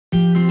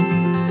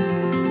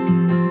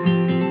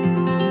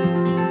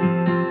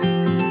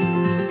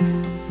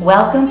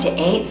Welcome to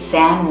 8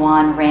 San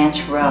Juan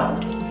Ranch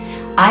Road.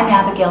 I'm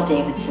Abigail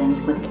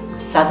Davidson with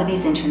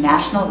Sotheby's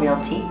International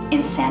Realty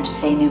in Santa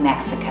Fe, New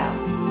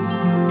Mexico.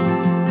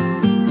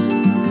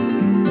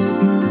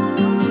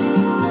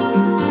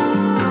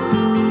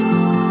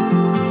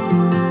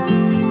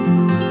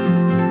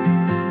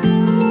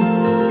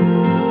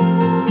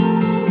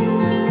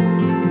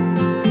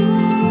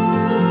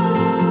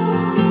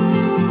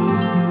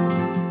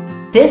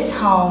 This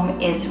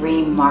home is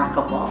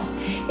remarkable.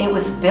 It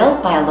was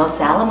built by a Los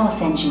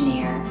Alamos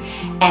engineer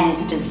and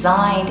is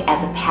designed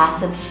as a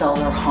passive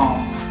solar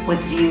home with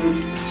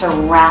views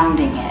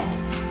surrounding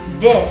it.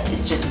 This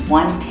is just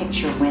one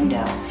picture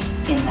window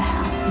in the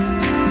house.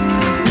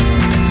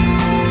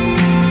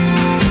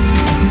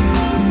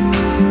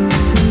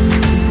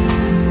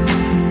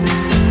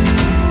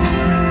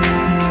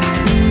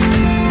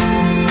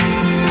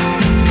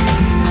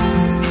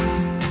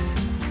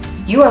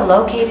 You are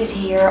located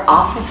here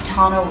off of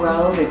Tano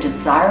Road, a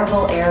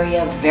desirable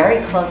area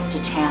very close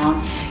to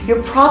town.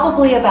 You're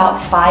probably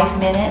about 5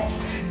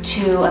 minutes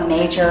to a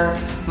major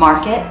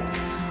market,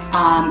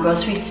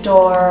 grocery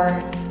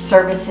store,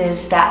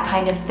 services, that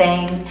kind of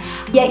thing.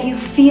 Yet you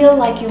feel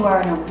like you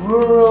are in a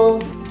rural,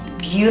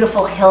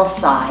 beautiful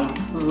hillside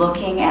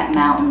looking at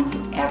mountains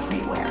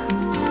everywhere.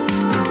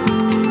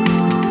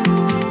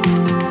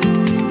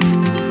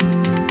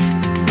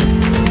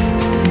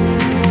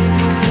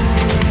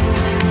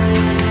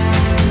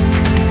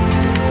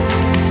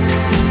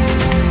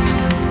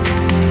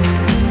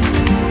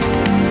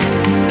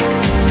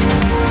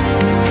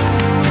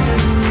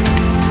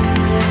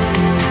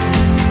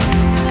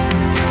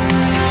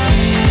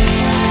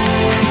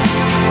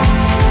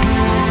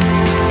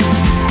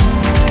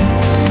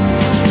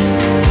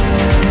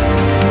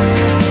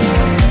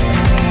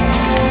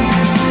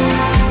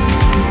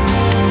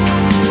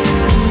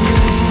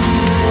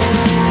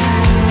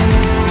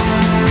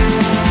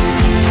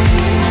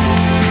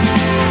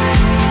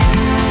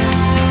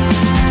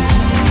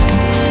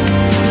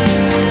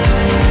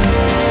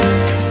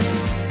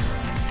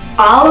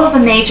 All of the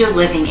major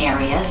living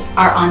areas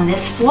are on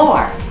this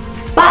floor,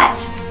 but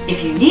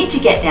if you need to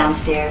get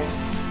downstairs,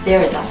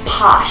 there is a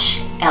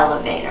posh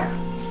elevator.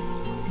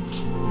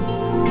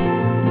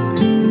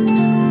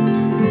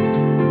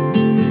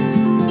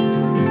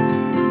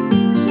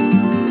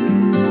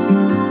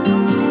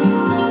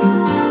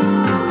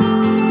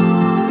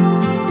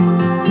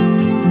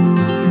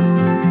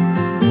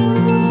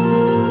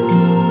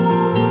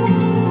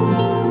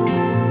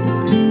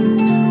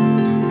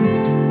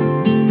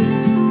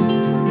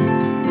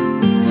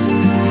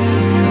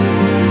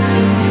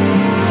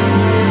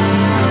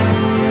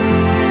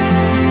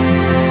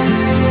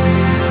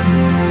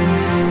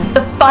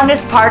 The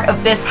funnest part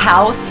of this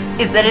house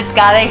is that it's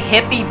got a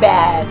hippie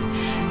bed.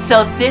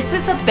 So this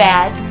is a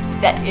bed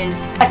that is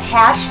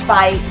attached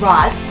by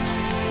rods.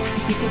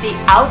 You can be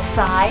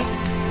outside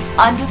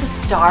under the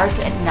stars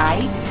at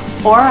night,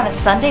 or on a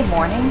Sunday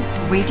morning,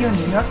 read your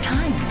New York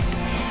Times.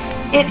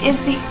 It is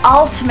the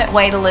ultimate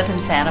way to live in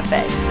Santa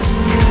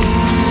Fe.